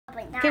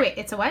Okay, wait,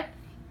 it's a what?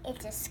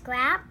 It's a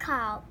scrap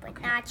car,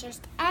 but not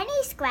just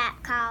any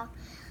scrap car.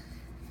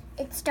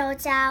 It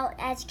starts out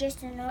as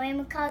just a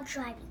normal car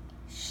driving.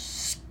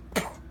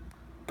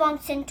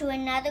 Bumps into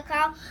another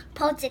car,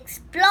 parts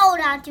explode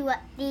onto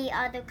the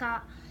other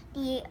car,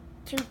 the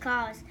two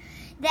cars.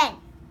 Then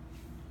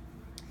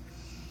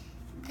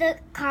the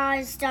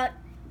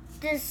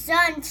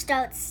sun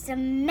starts to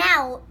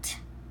melt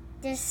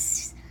the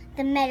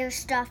metal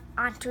stuff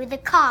onto the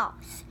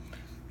cars.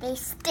 They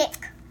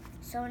stick.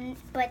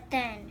 But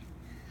then,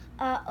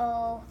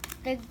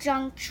 the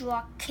junk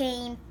truck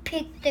came,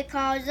 picked the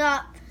cars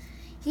up.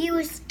 He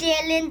was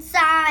still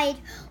inside.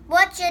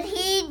 What should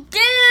he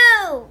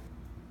do?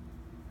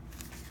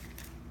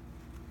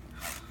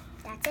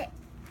 That's it.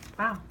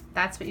 Wow,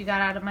 that's what you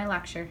got out of my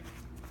lecture.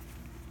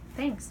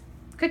 Thanks.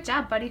 Good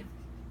job, buddy.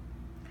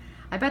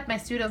 I bet my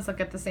students look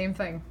at the same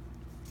thing.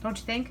 Don't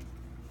you think?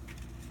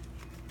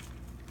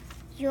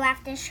 You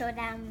have to show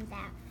them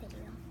that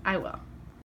video. I will.